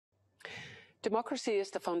Democracy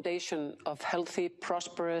is the foundation of healthy,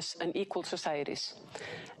 prosperous, and equal societies,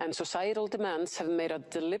 and societal demands have made a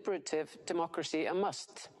deliberative democracy a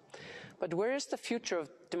must. But where is the future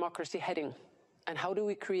of democracy heading? And how do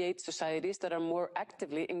we create societies that are more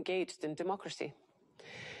actively engaged in democracy?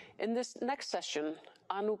 In this next session,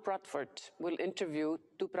 Anu Bradford will interview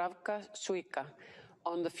Dubravka Šuica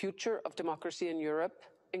on the future of democracy in Europe,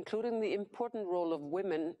 including the important role of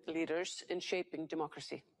women leaders in shaping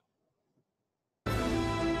democracy.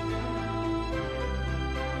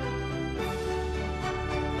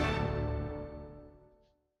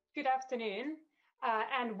 Good afternoon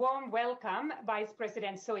and warm welcome, Vice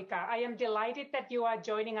President Šuica. I am delighted that you are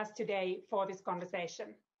joining us today for this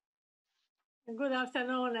conversation. Good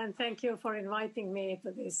afternoon, and thank you for inviting me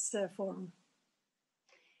to this forum.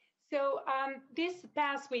 So this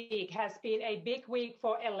past week has been a big week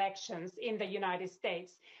for elections in the United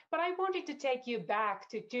States, but I wanted to take you back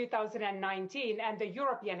to 2019 and the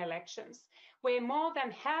European elections, where more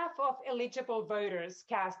than half of eligible voters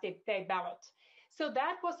casted their ballot. So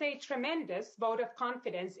that was a tremendous vote of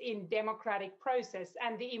confidence in democratic process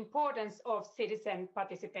and the importance of citizen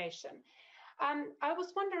participation. I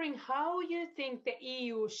was wondering how you think the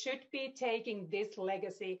EU should be taking this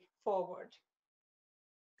legacy forward.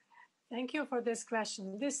 Thank you for this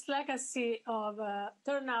question. This legacy of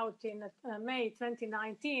turnout in May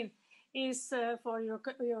 2019 is for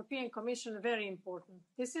European Commission very important.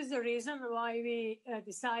 This is the reason why we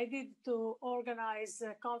decided to organize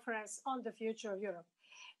a conference on the future of Europe,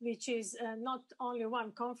 which is not only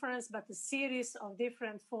one conference, but a series of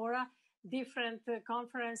different fora, different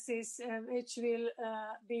conferences, which will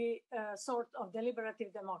be a sort of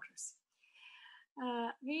deliberative democracy.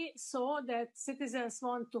 We saw that citizens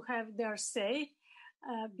want to have their say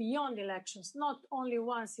beyond elections, not only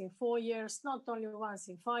once in 4 years, not only once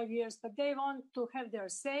in 5 years, but they want to have their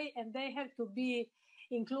say and they have to be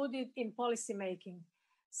included in policy making.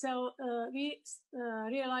 So we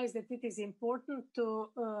realized that it is important to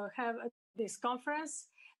have this conference.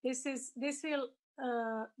 We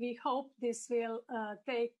hope this will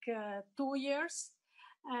take 2 years,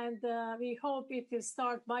 and we hope it will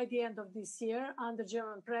start by the end of this year under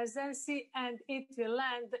German presidency, and it will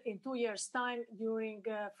end in 2 years' time during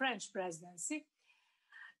French presidency.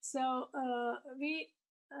 So we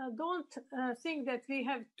don't think that we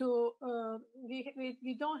have to.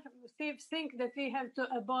 We don't think that we have to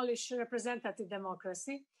abolish representative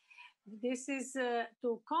democracy. This is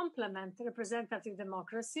to complement representative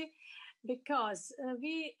democracy, because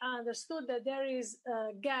we understood that there is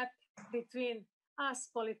a gap between us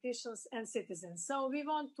politicians and citizens. So we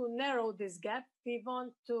want to narrow this gap. We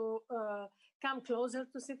want to come closer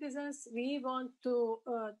to citizens. We want to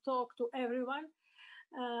talk to everyone,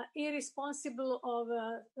 irresponsible of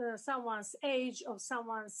someone's age, of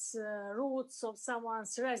someone's roots, of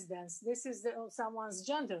someone's residence. This is of someone's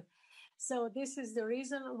gender. So this is the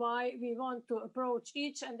reason why we want to approach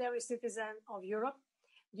each and every citizen of Europe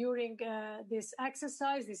during this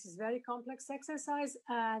exercise. This is a very complex exercise,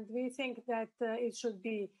 and we think that it should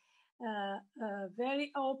be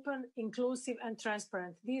very open, inclusive, and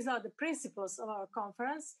transparent. These are the principles of our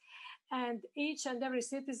conference, and each and every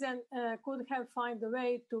citizen could have found a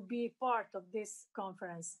way to be part of this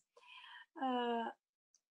conference.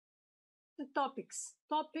 The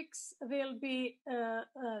topics will be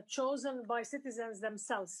chosen by citizens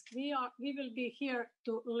themselves. We will be here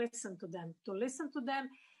to listen to them,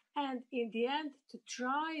 and in the end to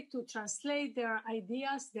try to translate their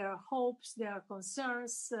ideas, their hopes, their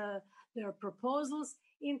concerns, their proposals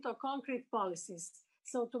into concrete policies.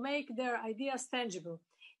 So to make their ideas tangible,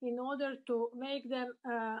 in order to make them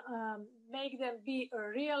be a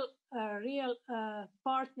real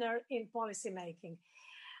partner in policy making.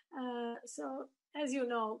 So, as you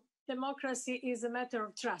know, democracy is a matter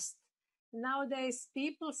of trust. Nowadays,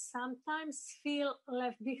 people sometimes feel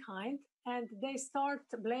left behind and they start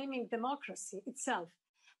blaming democracy itself.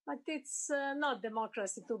 But it's not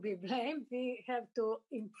democracy to be blamed. We have to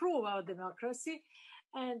improve our democracy,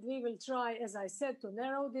 and we will try, as I said, to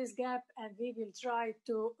narrow this gap, and we will try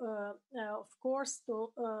to, of course,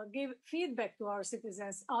 to give feedback to our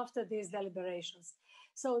citizens after these deliberations.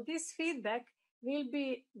 So this feedback will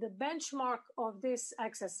be the benchmark of this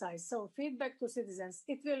exercise. So feedback to citizens.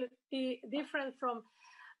 It will be different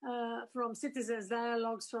from citizens'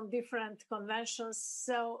 dialogues, from different conventions.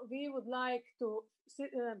 So we would like to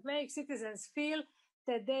make citizens feel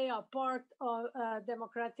that they are part of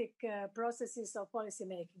democratic processes of policy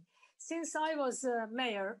making. Since I was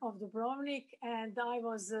mayor of Dubrovnik and I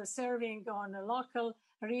was serving on a local,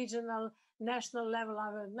 regional, national level.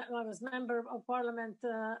 I was member of parliament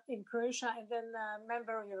in Croatia and then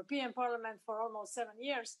member of European Parliament for almost 7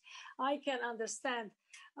 years. I can understand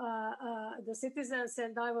the citizens,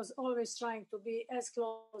 and I was always trying to be as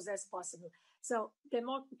close as possible. So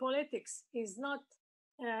politics is not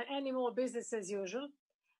any more business as usual,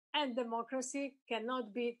 and democracy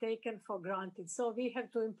cannot be taken for granted. So we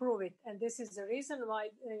have to improve it. And this is the reason why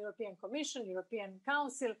the European Commission, European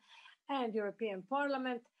Council, and European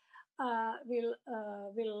Parliament will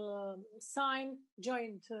sign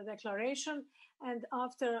joint declaration. And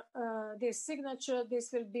after this signature,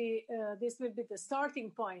 this will be the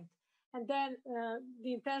starting point. And then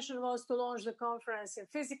the intention was to launch the conference in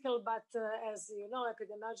physical, but as you know,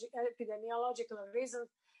 epidemiological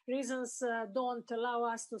reasons don't allow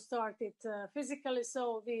us to start it physically.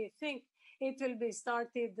 So we think it will be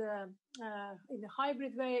started in a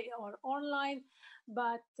hybrid way or online,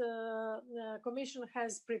 but the Commission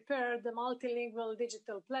has prepared the multilingual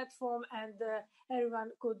digital platform, and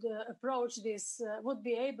everyone could approach this, would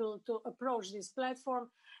be able to approach this platform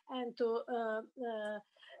and to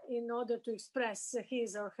in order to express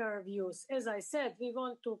his or her views. As I said, we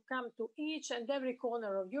want to come to each and every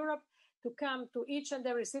corner of Europe, to come to each and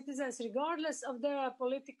every citizens, regardless of their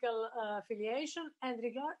political affiliation, and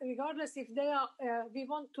regardless if they are, we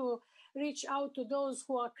want to reach out to those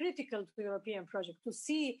who are critical to the European project, to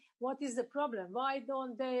see what is the problem, why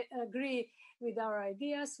don't they agree with our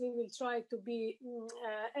ideas. We will try to be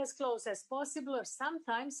as close as possible.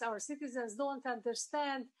 Sometimes our citizens don't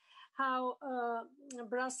understand how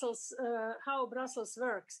Brussels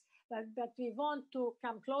works, but we want to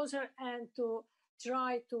come closer and to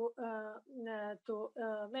try to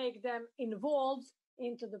make them involved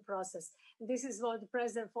into the process. This is what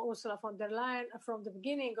President Ursula von der Leyen, from the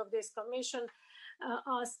beginning of this Commission,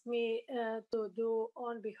 asked me to do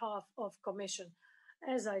on behalf of Commission.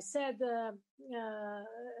 As I said,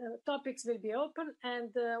 topics will be open.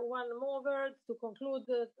 And one more word to conclude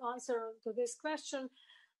the answer to this question.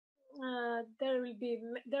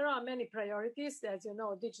 There are many priorities, as you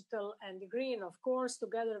know, digital and green, of course,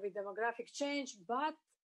 together with demographic change, but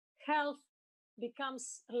health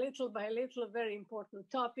becomes little by little a very important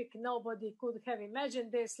topic. Nobody could have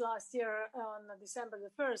imagined this last year on December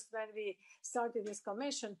the 1st when we started this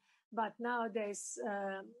commission. But nowadays,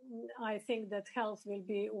 I think that health will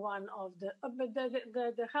be one of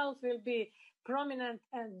the health will be prominent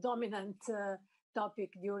and dominant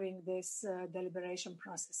topic during this deliberation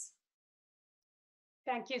process.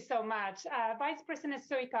 Thank you so much. Vice President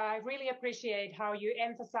Šuica, I really appreciate how you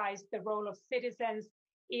emphasized the role of citizens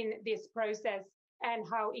in this process and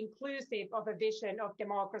how inclusive of a vision of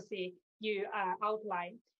democracy you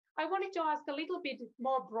outlined. I wanted to ask a little bit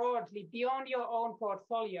more broadly, beyond your own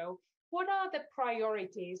portfolio, what are the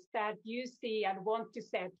priorities that you see and want to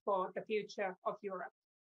set for the future of Europe?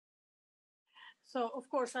 So, of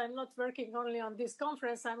course, I'm not working only on this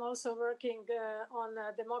conference. I'm also working on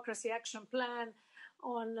a democracy action plan,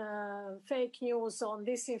 on fake news, on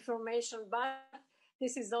disinformation, but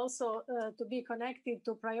this is also to be connected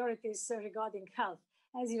to priorities regarding health.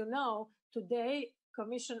 As you know, today,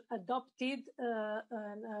 Commission adopted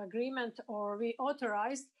an agreement, or we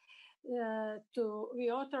authorized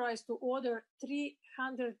to order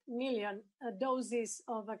 300 million doses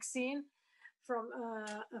of vaccine from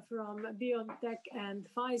BioNTech and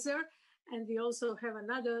Pfizer, and we also have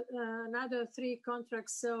another 3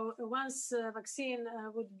 contracts. So once vaccine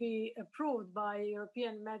would be approved by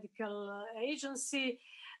European Medical Agency,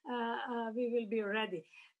 we will be ready.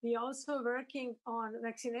 We are also working on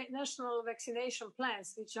national vaccination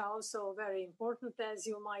plans, which are also very important. As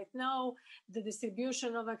you might know, the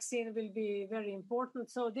distribution of vaccine will be very important.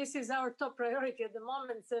 So this is our top priority at the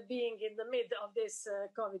moment, being in the mid of this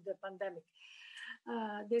COVID pandemic.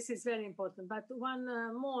 This is very important. But one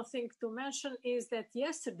more thing to mention is that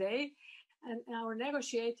yesterday, our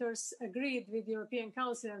negotiators agreed with the European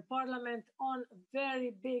Council and Parliament on a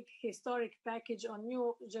very big historic package on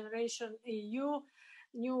new generation EU,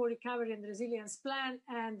 new recovery and resilience plan,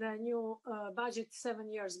 and a new budget,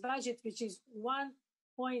 7 years budget, which is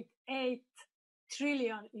 1.8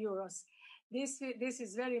 trillion euros. This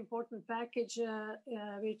is very important package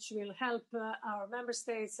which will help our member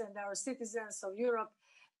states and our citizens of Europe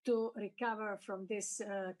to recover from this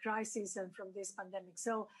crisis and from this pandemic.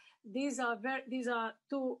 So these are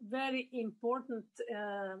 2 very important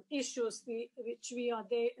issues which we are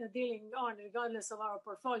dealing on, regardless of our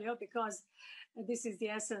portfolio, because this is the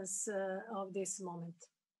essence of this moment.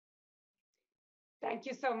 Thank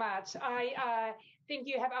you so much. I think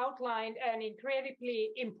you have outlined an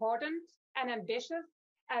incredibly important and ambitious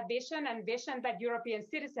vision that European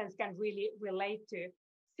citizens can really relate to.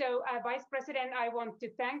 So, Vice President, I want to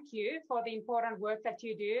thank you for the important work that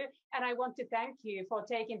you do. And I want to thank you for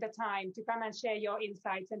taking the time to come and share your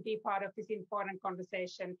insights and be part of this important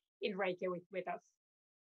conversation in Reykjavik with us.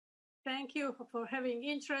 Thank you for having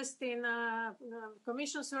interest in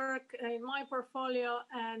Commission's work in my portfolio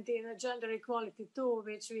and in gender equality too,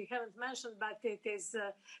 which we haven't mentioned, but it is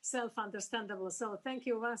self-understandable. So thank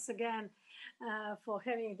you once again for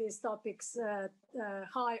having these topics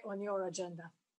high on your agenda.